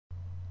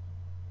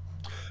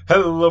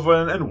Hello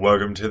everyone and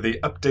welcome to the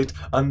update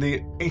on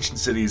the Ancient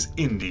Cities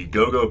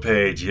Indiegogo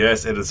page.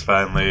 Yes, it is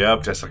finally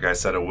up, just like I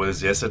said it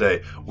was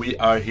yesterday. We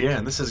are here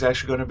and this is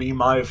actually going to be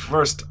my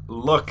first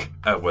look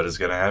at what is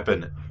going to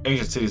happen.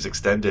 Ancient Cities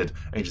Extended.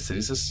 Ancient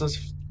Cities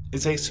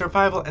is a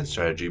survival and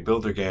strategy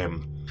builder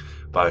game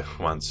by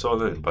Juan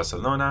Sola in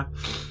Barcelona.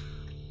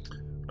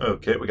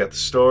 Okay, we got the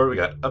store, we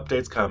got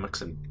updates,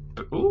 comics, and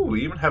ooh,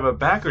 we even have a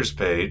backers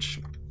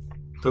page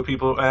for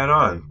people to add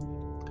on.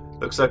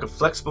 Looks like a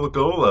flexible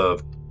goal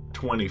of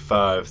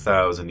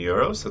 25,000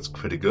 euros. That's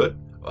pretty good.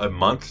 A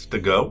month to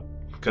go.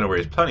 Gonna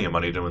raise plenty of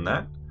money doing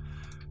that.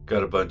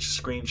 Got a bunch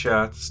of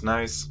screenshots.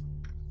 Nice.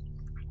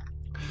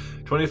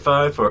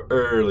 25 for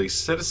early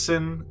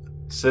citizen,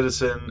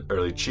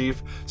 early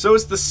chief. So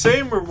it's the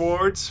same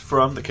rewards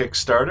from the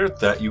Kickstarter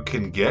that you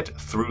can get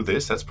through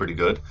this. That's pretty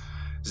good.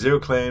 0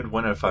 claimed,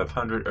 1 out of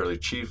 500. Early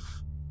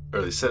chief,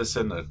 early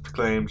citizen,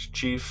 claimed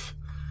chief.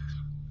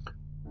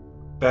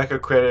 Backer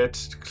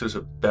credit,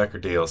 exclusive backer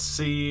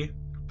DLC,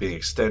 being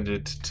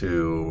extended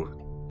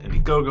to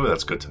Indiegogo,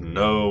 that's good to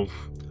know.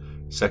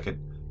 Second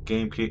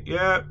game key,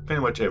 yeah,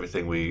 pretty much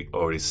everything we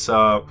already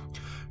saw.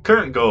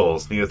 Current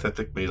goals,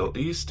 Neolithic Middle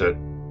East,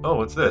 oh,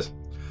 what's this?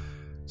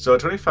 So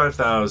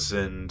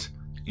 25,000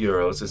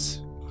 euros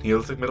is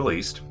Neolithic Middle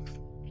East.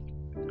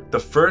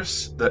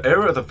 The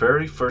era of the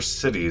very first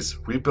cities,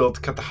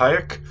 rebuild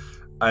Katahayak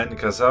and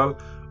Kazal,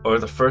 or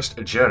the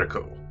first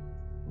Jericho.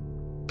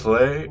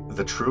 Play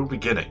the true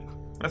beginning.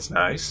 That's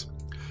nice.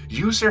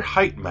 User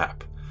height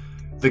map.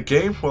 The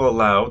game will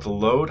allow the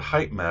load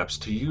height maps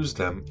to use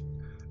them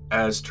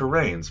as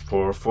terrains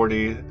for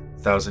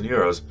 40,000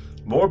 euros.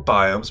 More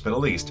biomes,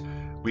 Middle East.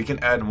 We can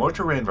add more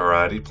terrain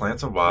variety,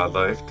 plants and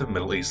wildlife to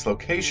Middle East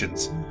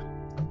locations.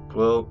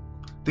 Well,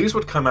 these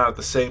would come out at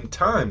the same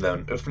time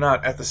then, if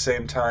not at the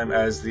same time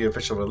as the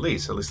official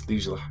release, at least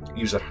the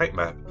user height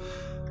map.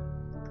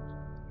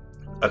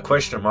 A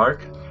question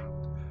mark.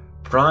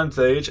 Bronze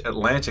Age,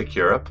 Atlantic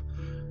Europe.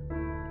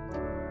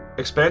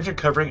 Expansion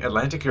covering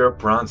Atlantic Europe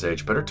Bronze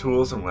Age. Better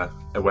tools and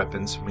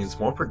weapons means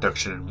more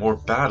production and more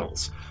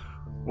battles.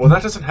 Well,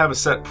 that doesn't have a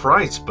set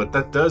price, but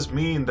that does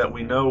mean that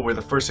we know where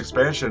the first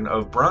expansion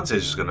of Bronze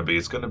Age is going to be.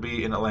 It's going to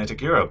be in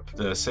Atlantic Europe,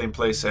 the same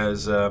place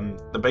as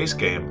the base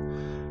game.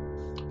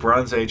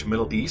 Bronze Age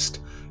Middle East.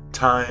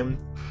 Time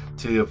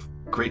to have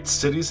great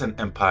cities and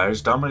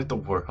empires dominate the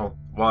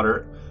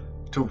water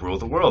to rule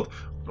the world.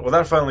 Well,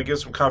 that finally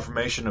gives some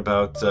confirmation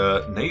about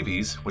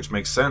navies, which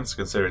makes sense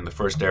considering the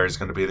first area is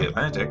going to be the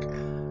Atlantic.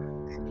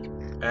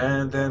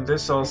 And then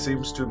this all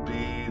seems to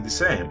be the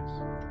same,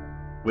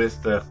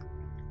 with a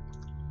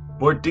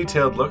more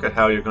detailed look at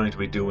how you're going to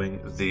be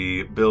doing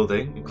the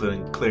building,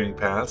 including clearing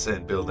paths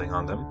and building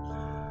on them.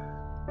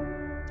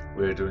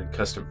 We're doing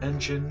custom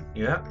engine,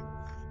 yeah.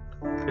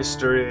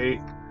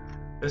 History,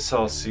 this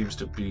all seems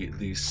to be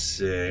the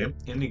same.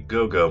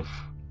 Indiegogo.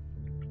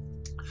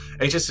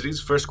 Ancient Cities'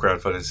 first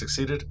crowdfunding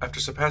succeeded after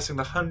surpassing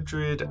the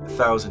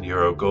 100,000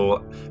 euro goal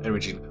and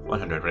reaching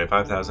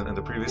 125,000 in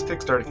the previous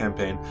Kickstarter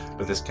campaign,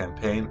 but this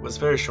campaign was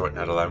very short,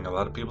 not allowing a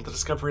lot of people to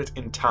discover it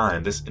in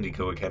time. This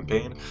Indiegogo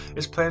campaign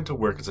is planned to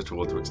work as a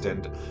tool to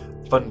extend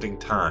funding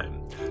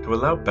time, to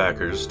allow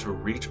backers to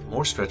reach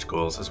more stretch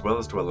goals, as well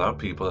as to allow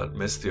people that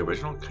missed the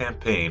original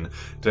campaign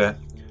to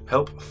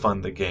help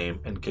fund the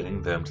game and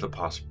getting them to the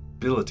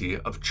possibility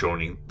of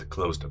joining the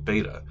closed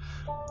beta.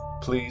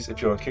 Please,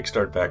 if you're a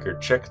Kickstarter backer,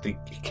 check the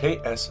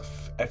KS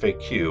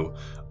FAQ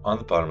on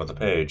the bottom of the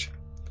page.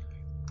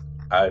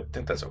 I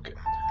think that's okay.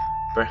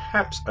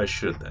 Perhaps I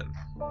should then.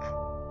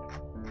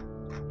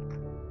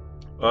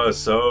 Oh,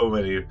 so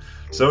many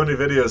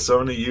videos, so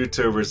many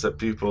YouTubers that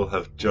people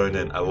have joined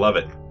in. I love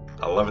it.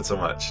 I love it so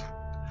much.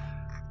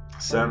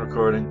 Sound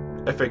recording,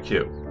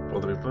 FAQ.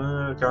 Will there be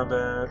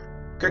combat?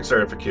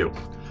 Kickstarter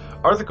FAQ.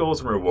 Are the goals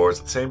and rewards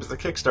the same as the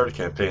Kickstarter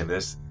campaign?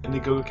 This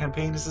Indiegogo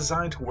campaign is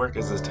designed to work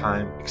as a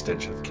time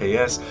extension of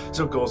KS,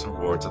 so goals and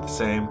rewards are the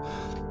same,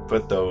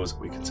 but those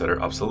we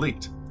consider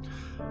obsolete.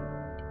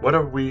 What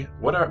if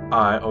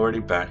I already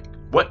backed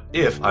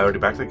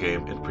the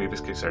game in the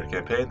previous Kickstarter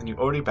campaign, then you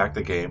already backed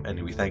the game and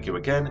we thank you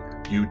again?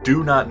 You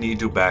do not need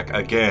to back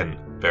again.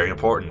 Very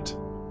important.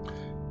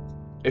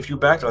 If you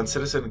backed on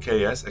Citizen and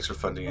KS, extra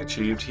funding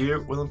achieved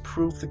here will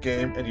improve the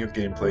game and your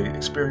gameplay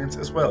experience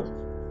as well.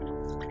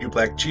 You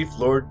black Chief,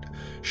 Lord,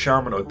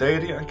 Shaman, or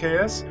Deity on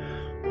KS,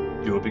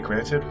 you will be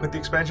granted with the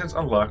expansions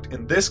unlocked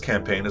in this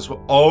campaign as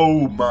well.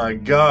 Oh my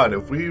god,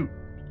 even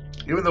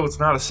though it's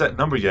not a set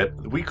number yet,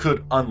 we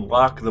could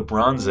unlock the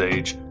Bronze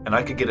Age and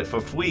I could get it for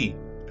free.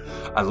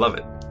 I love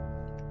it.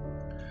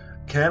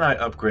 Can I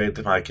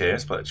upgrade my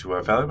KS pledge? You are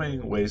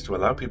evaluating ways to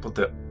allow people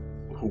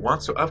who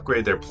wants to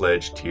upgrade their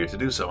pledge tier to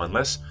do so.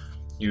 Unless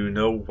you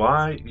know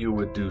why you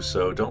would do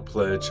so, don't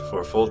pledge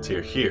for a full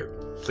tier here.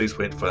 Please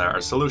wait for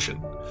our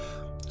solution.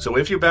 So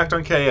if you backed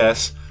on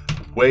KS,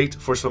 wait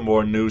for some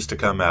more news to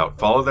come out.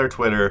 Follow their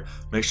Twitter.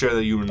 Make sure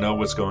that you know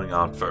what's going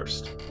on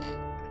first.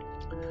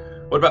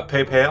 What about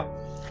PayPal?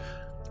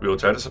 We will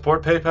try to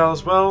support PayPal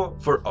as well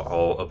for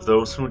all of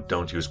those who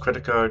don't use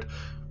credit card.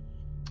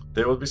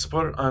 They will be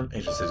supported on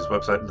Ancient Cities'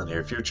 website in the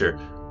near future.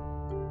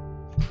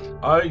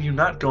 Are you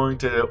not going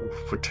to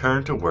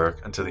return to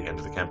work until the end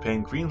of the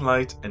campaign?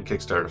 Greenlight and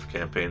Kickstarter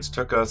campaigns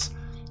took us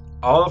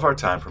all of our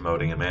time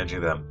promoting and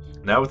managing them.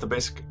 Now with the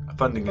basic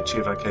funding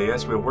achieved on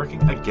KS, we are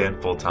working again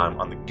full-time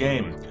on the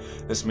game.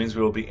 This means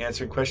we will be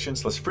answering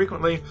questions less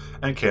frequently,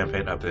 and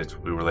campaign updates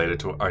will be related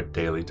to our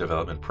daily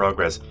development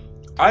progress.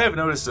 I have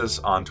noticed this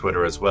on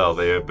Twitter as well.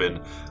 They have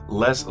been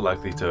less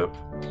likely to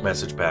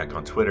message back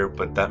on Twitter,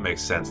 but that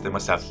makes sense. They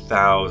must have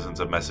thousands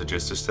of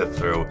messages to sift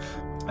through,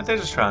 and they're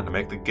just trying to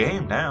make the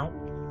game now.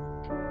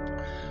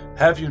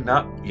 Have you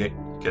not yet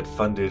get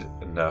funded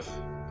enough?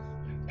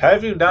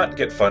 Have you not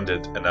get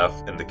funded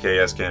enough in the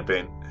KS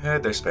campaign?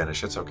 They're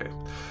Spanish, it's okay.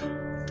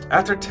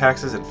 After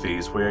taxes and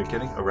fees, we are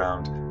getting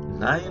around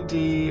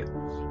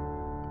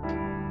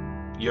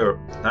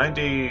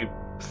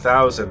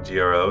 90,000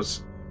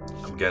 euros,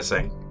 I'm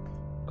guessing.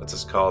 Let's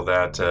just call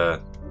that,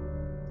 a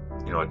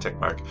tick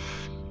mark.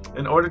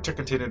 In order to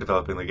continue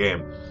developing the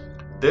game.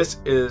 This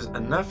is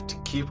enough to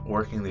keep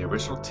working the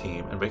original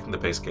team and making the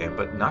base game,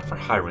 but not for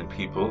hiring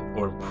people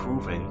or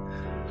improving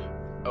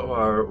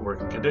our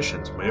working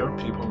conditions. More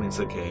people means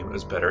the game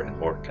is better and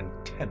more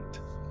content.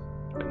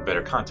 And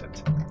better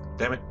content.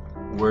 Damn it.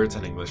 Words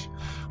in English.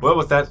 Well,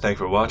 with that, thanks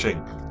for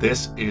watching.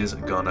 This is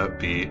gonna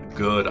be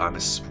good. I'm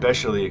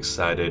especially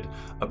excited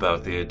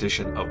about the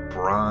addition of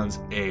Bronze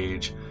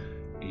Age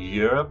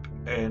Europe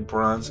and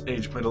Bronze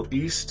Age Middle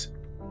East,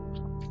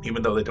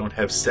 even though they don't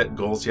have set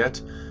goals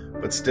yet.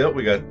 But still,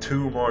 we got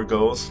 2 more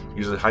goals.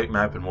 Use a height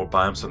map and more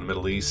biomes in the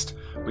Middle East.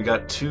 We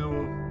got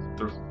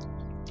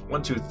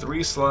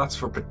 3 slots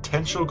for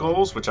potential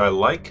goals, which I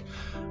like.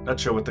 Not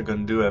sure what they're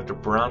going to do after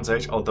Bronze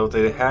Age, although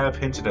they have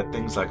hinted at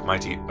things like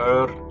Mighty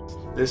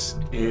This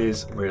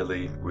is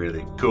really,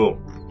 really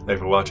cool. Thanks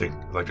for watching.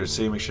 If you'd like to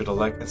see, make sure to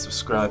like and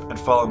subscribe and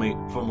follow me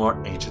for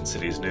more Ancient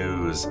Cities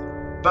news.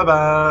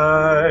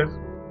 Bye-bye!